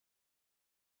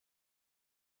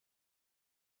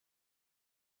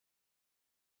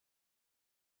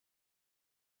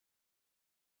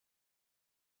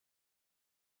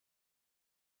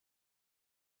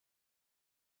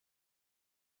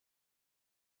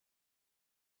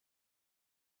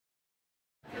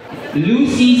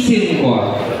Lucy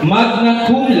Sincua, Magna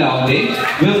Cum Laude,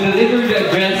 will deliver the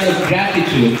address of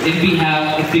gratitude in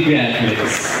behalf of the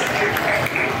graduates.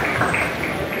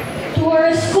 To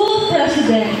our school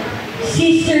president,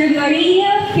 Sister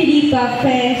Maria Filipa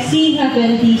P. C.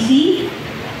 Haven, DC,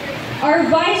 our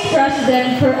Vice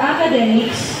President for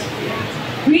Academics,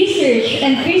 Research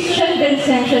and Christian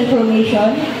Vincentian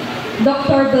Formation,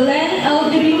 Dr. Belen L.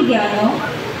 Duringiano,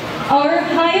 our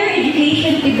Higher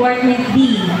Education Department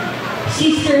Dean,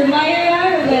 Sister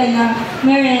Myra Rowena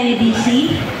Marene, DC,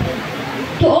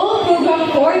 to all program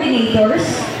coordinators,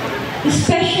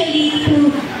 especially to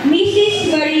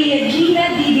Mrs. Maria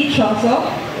Gina D.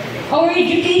 Dichoso, our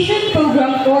Education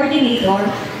Program Coordinator,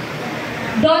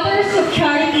 Daughters of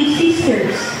Charity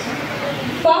Sisters,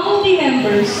 faculty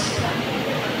members,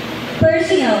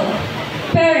 personnel,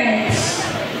 parents,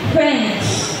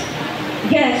 friends,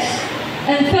 guests,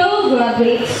 and fellow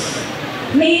graduates,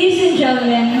 ladies and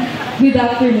gentlemen, good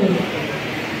afternoon.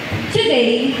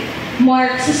 Today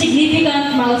marks a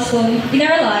significant milestone in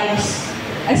our lives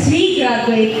as we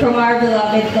graduate from our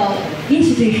beloved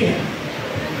institution.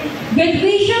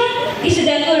 Graduation is a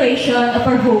declaration of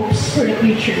our hopes for the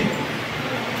future.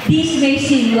 This may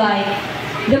seem like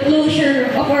the closure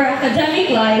of our academic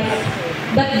life,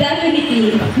 but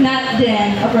definitely not the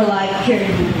end of our life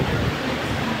journey.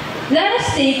 Let us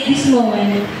take this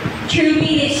moment to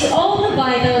reminisce all the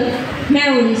vital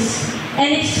memories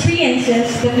and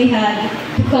experiences that we had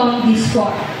to come this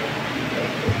far.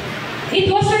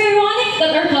 It was ironic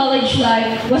that our college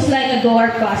life was like a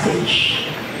dark passage.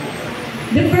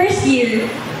 The first year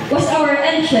was our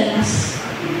entrance,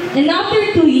 and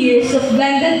after 2 years of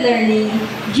blended learning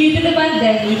due to the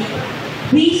pandemic,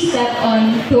 we stepped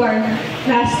on to our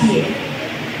last year,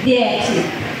 the exit.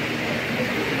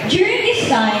 During this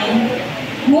time,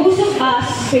 most of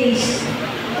us faced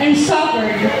and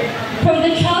suffered from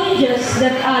the challenges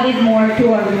that added more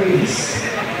to our worries.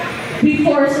 We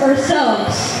forced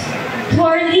ourselves to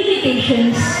our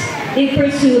limitations in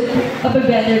pursuit of a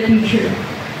better future.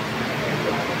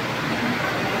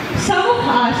 Some of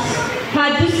us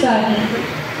had to study,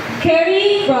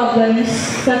 carrying problems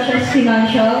such as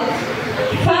financial,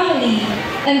 family,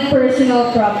 and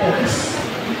personal problems.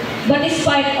 But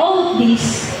despite all of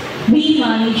this, we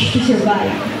managed to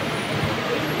survive.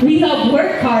 We have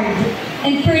worked hard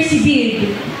and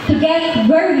persevered to get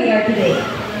where we are today.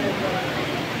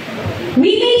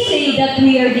 We may say that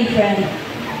we are different,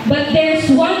 but there's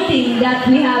one thing that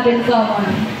we have in common,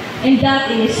 and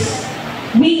that is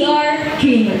we are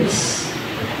dreamers.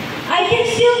 I can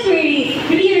still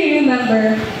clearly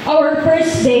remember our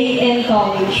first day in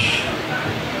college.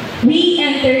 We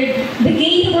entered the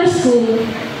gate of our school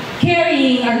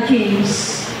carrying our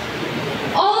dreams.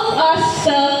 All of us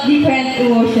felt different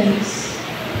emotions: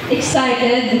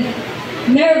 excited,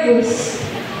 nervous,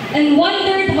 and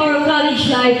wondered how our college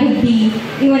life would be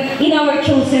in our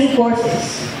chosen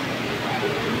courses.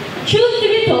 Truth to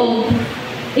be told,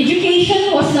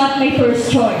 education was not my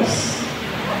first choice.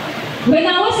 When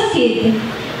I was a kid,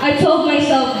 I told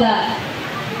myself that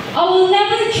I will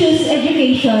never choose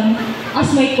education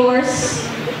as my course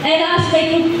and as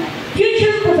my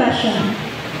future profession.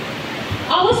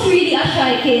 I was really a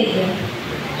shy kid,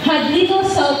 had little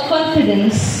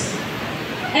self-confidence,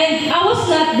 and I was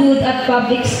not good at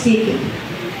public speaking.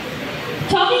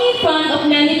 Talking in front of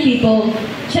many people,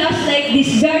 just like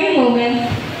this very moment,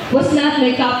 was not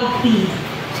my cup of tea.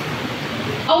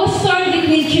 I was torn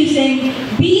between choosing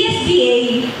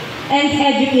BSBA and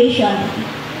education.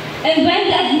 And when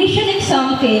the admission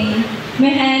exam came,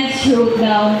 my hands wrote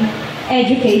down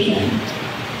education.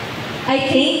 I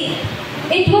think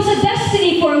it was a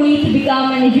destiny for me to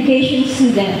become an education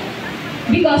student,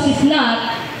 because if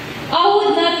not, I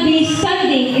would not be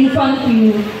standing in front of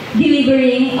you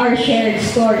delivering our shared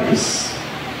stories.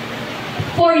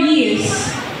 For years,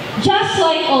 just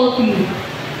like all of you,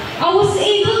 I was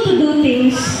able to do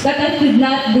things that I could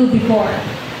not do before.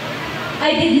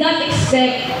 I did not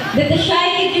expect that the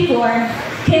shy kid before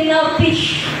can now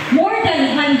teach more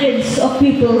than hundreds of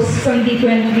pupils from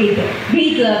different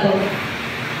grade level.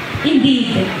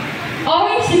 Indeed,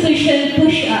 our institution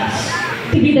pushed us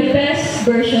to be the best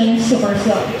versions of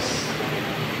ourselves.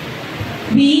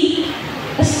 We,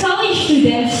 as college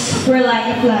students, were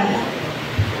like a planet,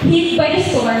 hit by the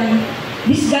storm,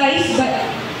 disguised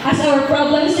as our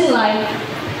problems in life,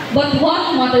 but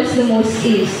what matters the most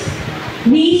is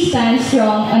we stand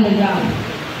strong on the ground.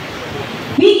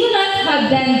 We could not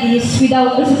have done this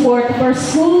without the support of our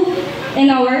school and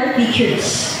our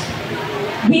teachers.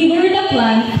 We were the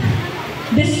plant,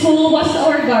 the school was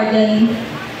our garden,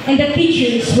 and the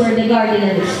teachers were the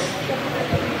gardeners.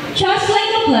 Just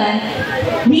like a a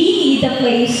plant, we need a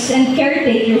place and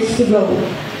caretakers to grow.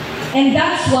 And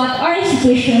that's what our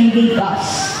institution gave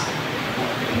us.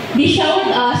 They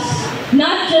showered us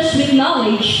not just with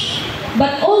knowledge,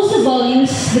 but also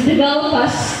values that develop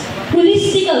us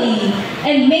holistically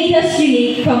and made us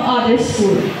unique from other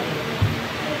schools.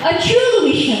 A true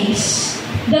visions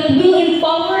that will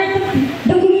empower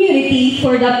the community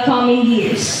for the upcoming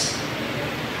years.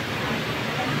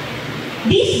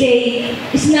 This day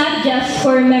is not just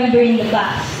for remembering the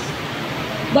past,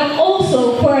 but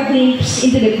also for a glimpse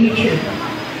into the future.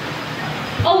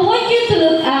 I want you to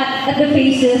look at the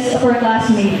faces of our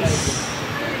classmates.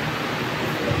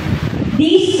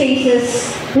 These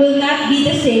faces will not be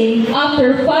the same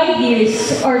after 5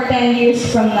 years or 10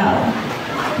 years from now.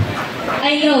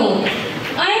 I know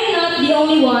I'm not the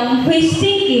only one who is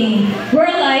thinking where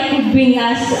life would bring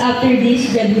us after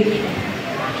this graduation.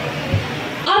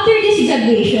 After this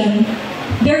graduation,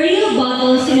 the real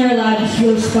battles in our lives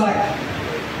will start.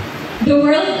 The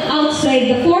world outside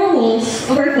the four walls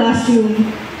of our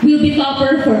classroom will be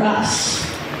tougher for us.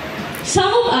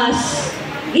 Some of us,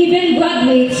 even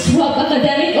graduates who have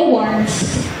academic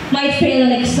awards, might fail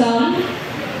an exam,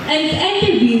 an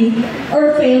interview,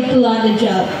 or fail to land a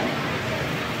job.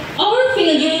 Our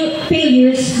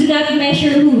failures do not measure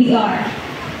who we are,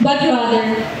 but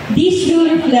rather, these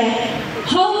will reflect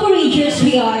how courageous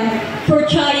we are for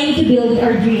trying to build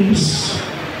our dreams.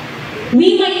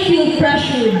 We might feel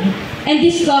pressured and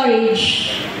discouraged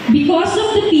because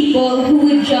of the people who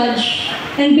would judge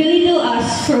and belittle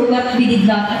us for what we did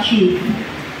not achieve.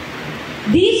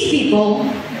 These people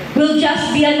will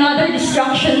just be another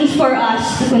distraction for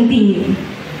us to continue.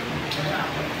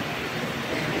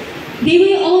 They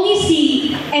will only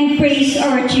see and praise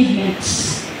our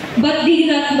achievements, but they do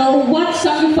not know what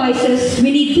sacrifices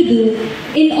we need to do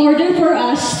in order for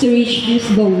us to reach these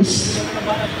goals.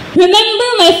 Remember,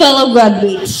 my fellow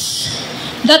graduates,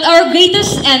 that our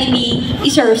greatest enemy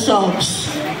is ourselves,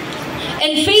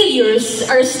 and failures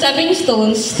are stepping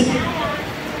stones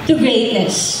to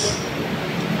greatness.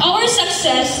 Our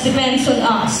success depends on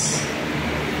us.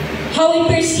 How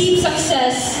we perceive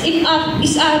success is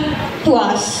up to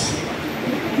us.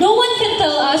 No one can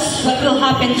tell us what will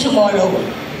happen tomorrow.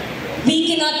 We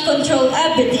cannot control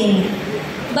everything,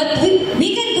 but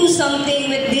we can do something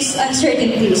with these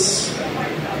uncertainties.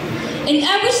 In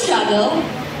every struggle,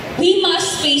 we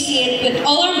must face it with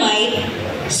all our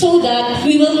might so that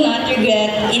we will not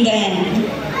regret in the end.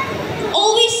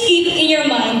 Always keep in your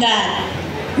mind that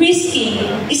risking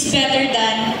is better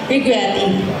than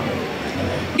regretting.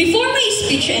 Before my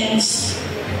speech ends,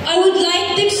 I would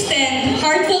like to extend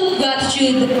heartfelt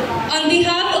gratitude on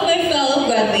behalf of my fellow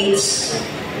graduates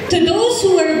to those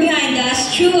who were behind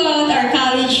us throughout our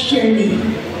college journey.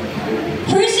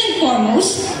 First and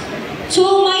foremost, to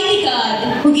Almighty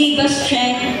God who gave us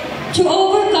strength to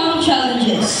overcome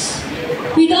challenges.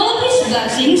 Without His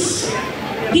blessings,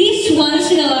 this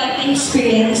once-in-a-lifetime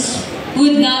experience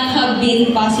would not have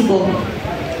been possible.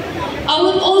 I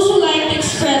would also like to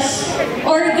express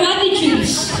our gratitude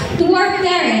to our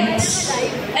parents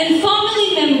and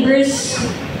family members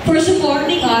for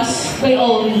supporting us by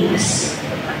all means.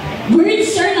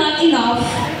 Words are not enough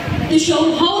to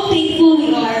show how thankful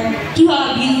we are to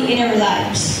have you in our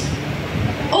lives.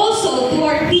 Also to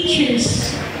our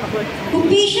teachers who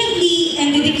patiently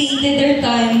and dedicated their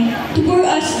time to pour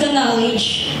us the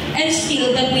knowledge and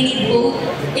skill that we need both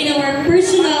in our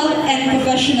personal and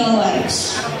professional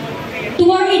lives.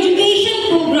 To our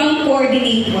education program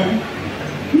coordinator,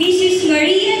 Mrs.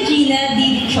 Maria Gina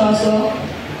Cariñoso,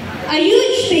 a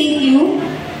huge thank you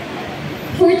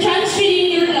for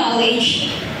transferring your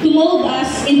knowledge to mold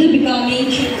us into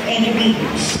becoming true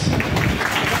educators.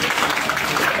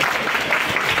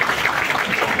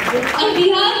 On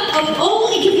behalf of all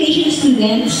education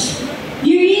students,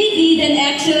 you really did an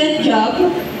excellent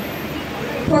job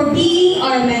for being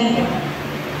our mentor.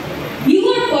 You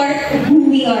are part of who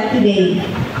we are today.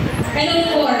 And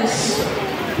of course,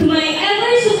 to my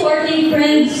ever-supporting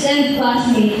friends and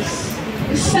classmates,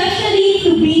 especially to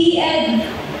BEd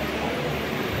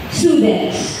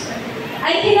students,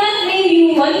 I cannot name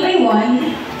you one by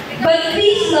one, but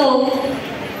please know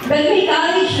that my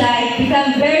college life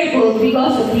became very good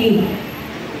because of you.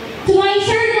 To my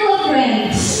circle of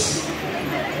friends,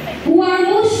 who are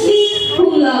mostly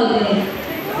cum laude,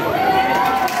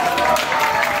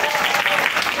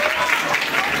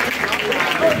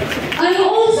 I'm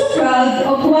also proud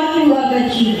of what you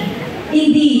have achieved.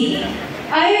 Indeed,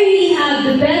 I really have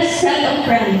the best set of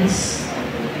friends.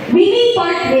 We may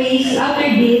part ways after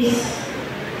this,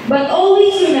 but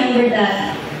always remember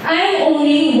that I am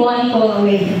only one call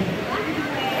away.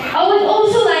 I would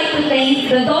also like to to thank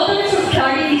the Daughters of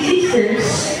Charity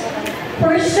Sisters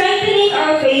for strengthening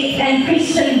our faith and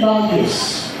Christian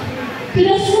values. To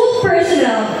the school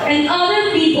personnel and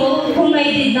other people whom I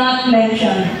did not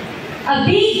mention, a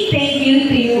big thank you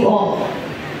to you all.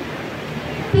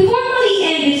 To formally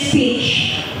end this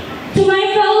speech, to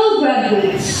my fellow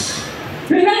graduates,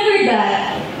 remember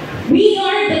that we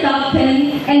are the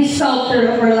captain and sculptor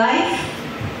of our life,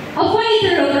 a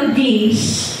fighter of our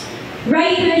dreams,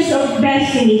 writers of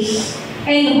destinies,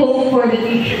 and hope for the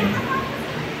future.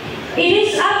 It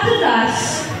is up to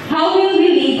us how will we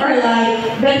live our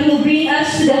life that will bring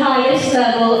us to the highest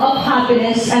level of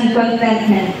happiness and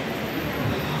contentment.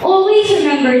 Always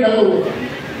remember the hope.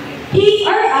 Keep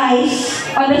our eyes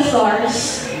on the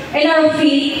stars and our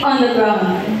feet on the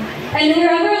ground. And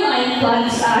wherever life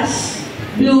plants us,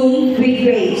 bloom with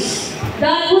grace.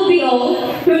 That will be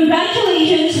all.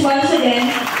 Congratulations once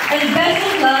again, and best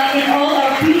of luck in all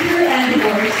our future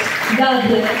endeavors. God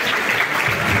bless.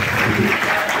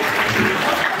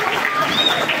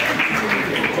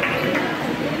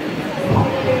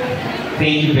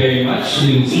 Thank you very much,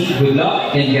 Lucy. Good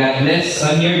luck and God bless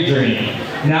on your journey.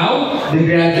 Now, the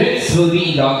graduates will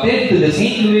be inducted to the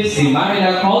St. Louis de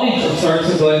Magna College of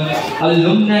Sorsogon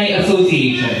Alumni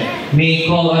Association. May I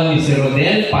call on Mr.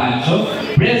 Rodel Pancho,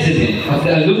 President of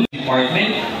the Alumni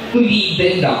Department, to lead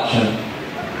the induction.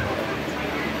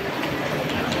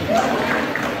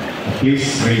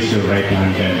 Please raise your right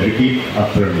hand and repeat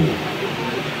after me.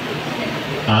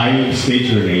 I state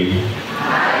your name.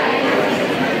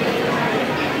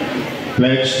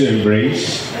 Pledge to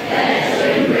embrace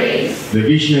the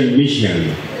vision and mission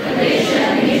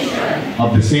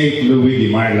of the St. Louis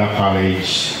de Magna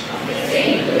College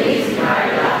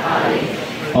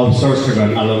of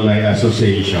Sorsogon Alumni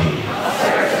Association.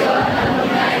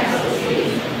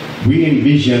 We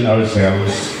envision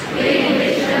ourselves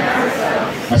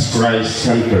as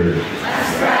Christ-centered,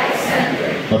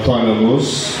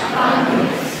 autonomous,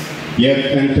 yet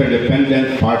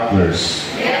interdependent partners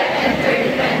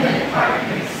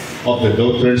of the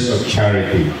Daughters of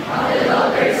Charity,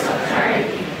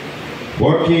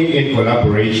 working in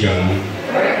collaboration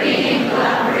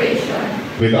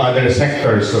with other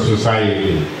sectors of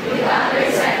society,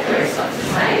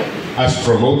 as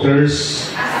promoters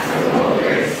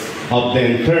of the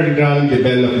integral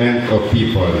development of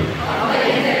people.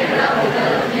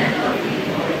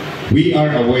 We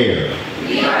are aware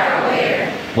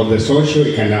of the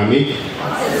socio-economic,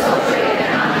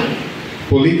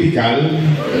 political,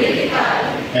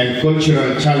 and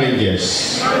cultural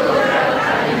challenges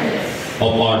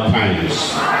of our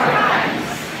times.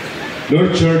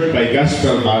 Nurtured by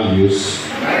gospel values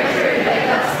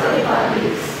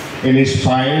and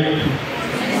inspired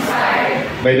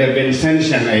by the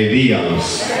Vincentian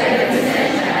ideals,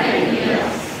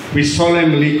 we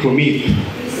solemnly commit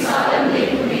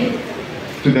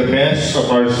to the best of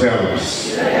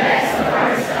ourselves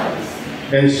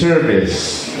and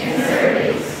service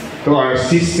to our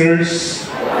sisters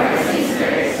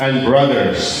and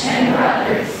brothers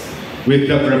with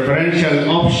the preferential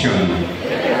option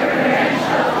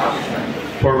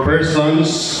for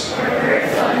persons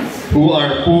who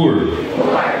are poor.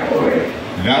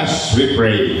 Thus we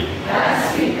pray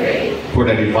for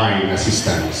the divine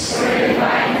assistance.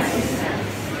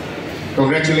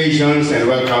 Congratulations and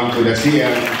welcome to the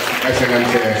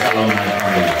CM-SLMCS Alumni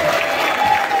Party.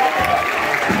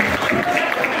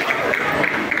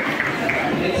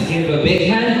 Give a big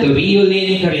hand to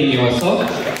Riolyn Cariñoso,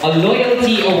 a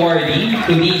loyalty awardee,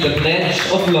 to lead the Pledge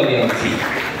of Loyalty.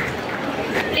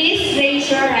 Please raise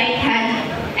your right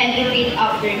hand and repeat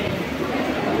after me.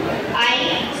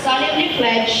 I solemnly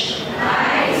pledge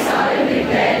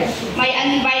my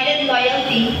undivided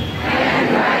loyalty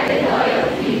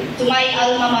to my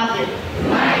alma mater,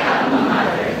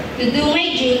 to do my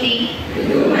duty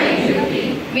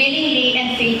willingly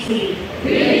and faithfully,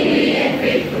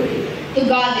 to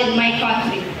God and my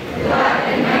country,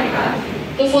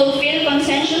 to fulfill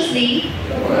conscientiously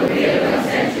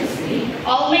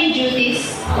all my duties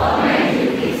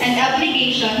and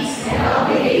obligations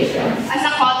as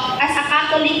a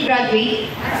Catholic graduate,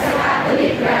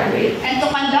 and to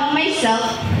conduct myself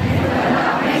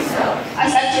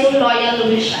as a true loyal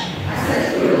Lucian.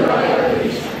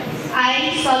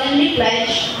 I solemnly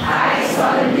pledge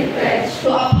to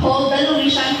uphold the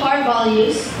Lucian core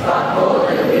values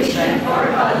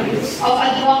of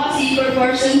advocacy for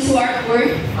persons who are poor,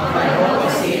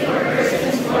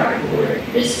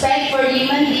 respect for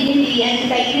human dignity and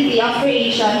integrity of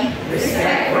creation,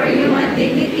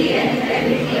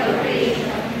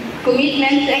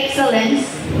 commitment to excellence,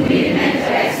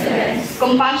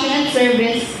 compassionate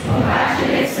service,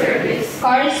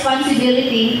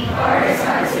 co-responsibility,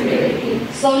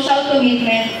 social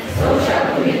commitment,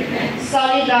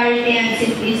 solidarity, and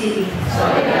simplicity.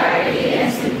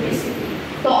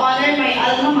 To honor my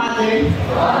alma mater,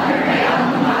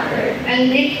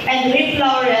 and reap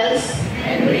laurels,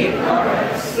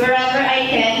 wherever I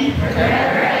can,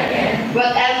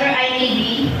 whatever I may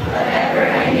be,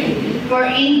 for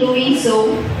in doing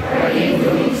so,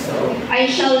 I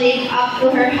shall live up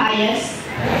to her highest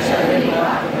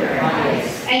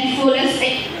and fullest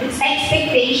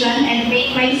expectation and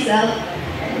make myself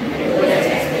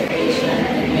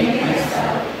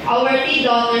a worthy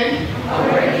daughter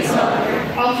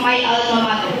of my alma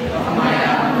mater.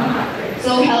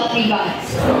 So help me God.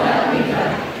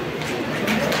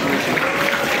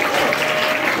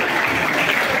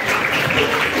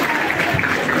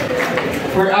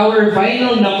 For our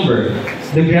final number,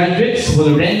 the graduates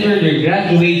will render their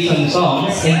graduation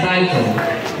songs entitled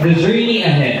The Journey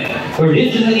Ahead,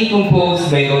 originally composed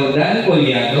by Rodel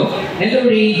and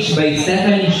arranged by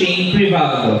Stephanie Shane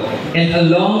Privaldo, and A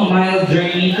Long Mile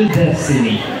Journey to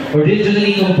Destiny,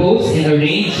 originally composed and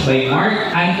arranged by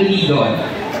Mark Anthony Don.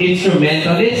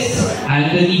 Instrumentalists,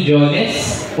 Anthony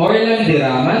Jones, Orlan De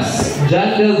Ramas,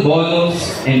 John Del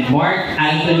Bonos, and Mark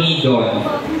Anthony Don.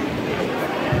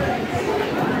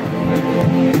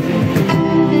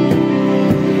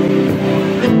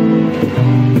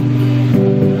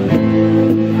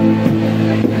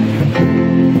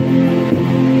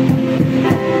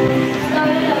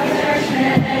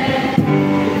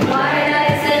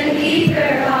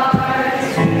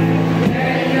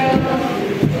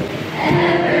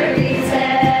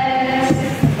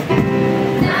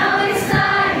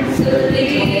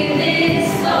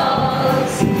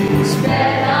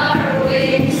 Spread our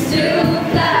wings to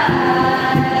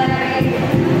fly.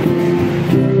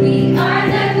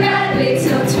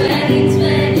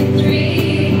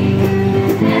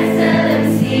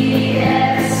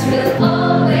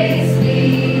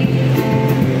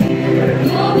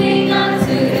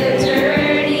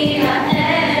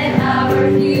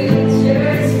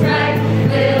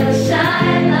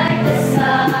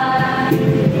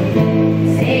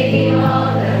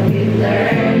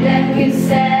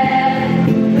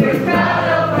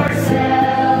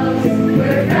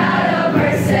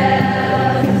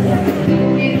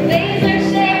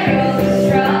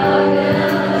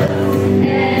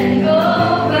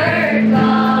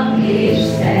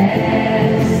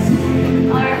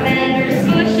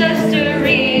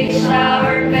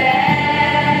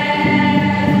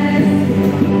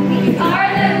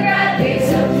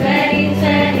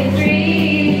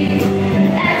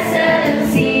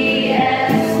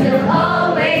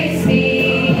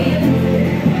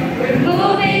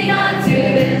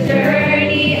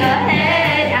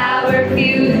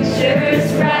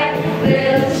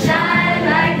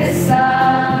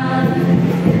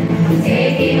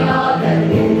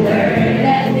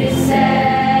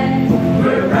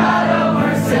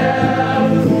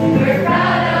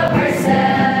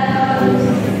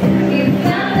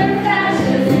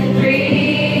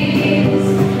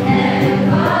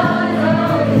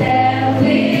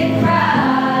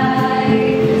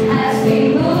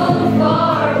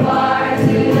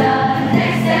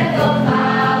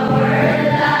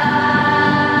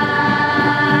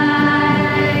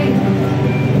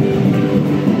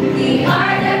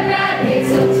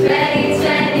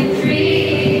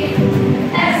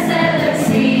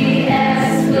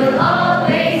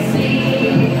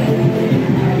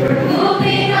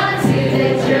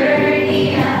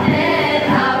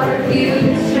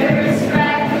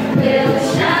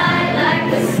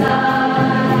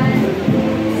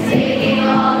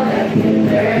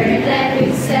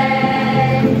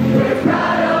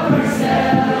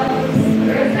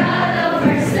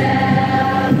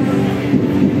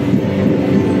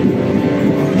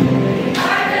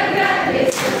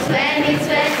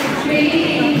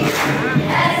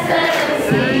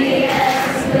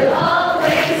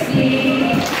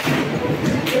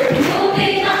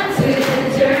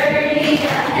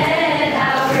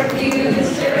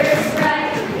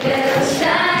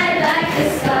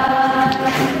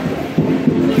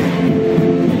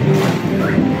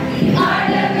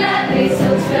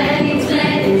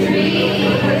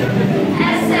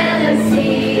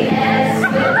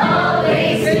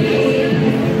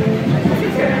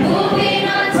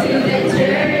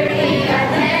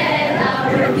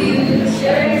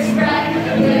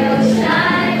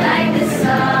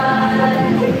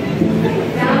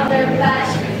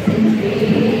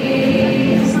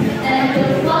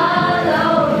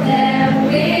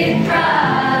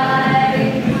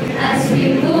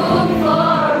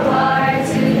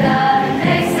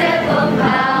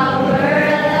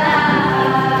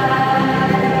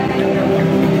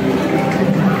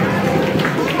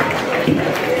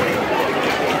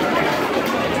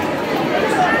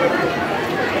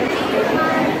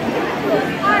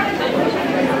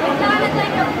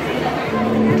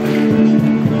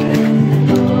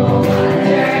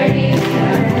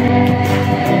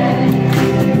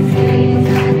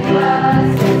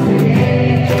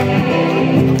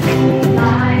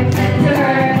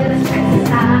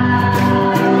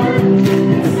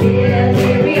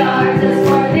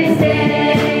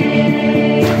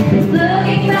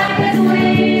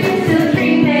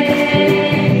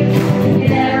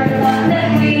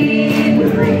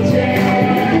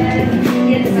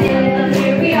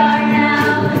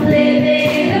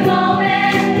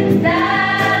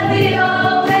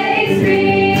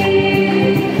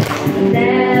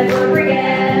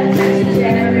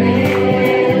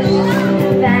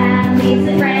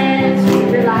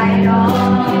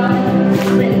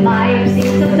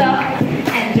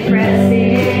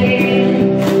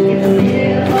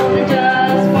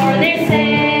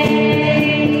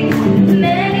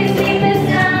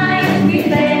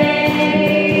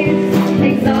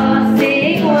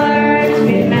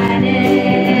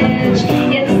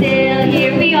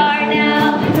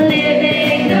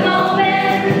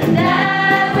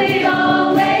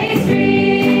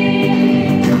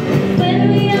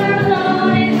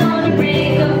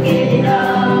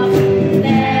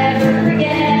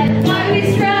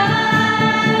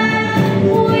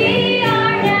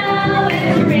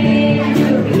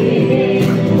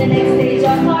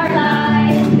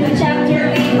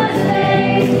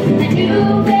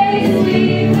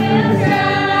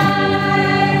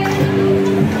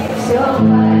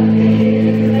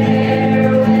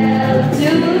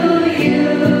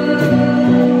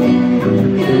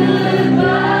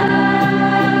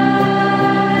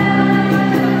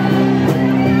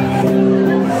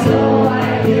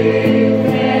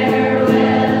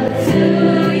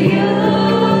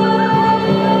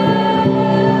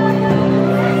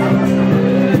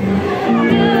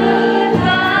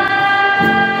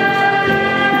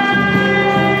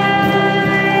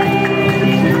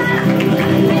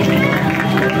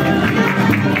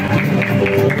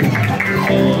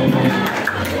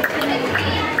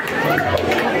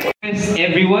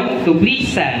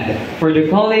 stand for the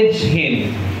college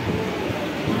hymn.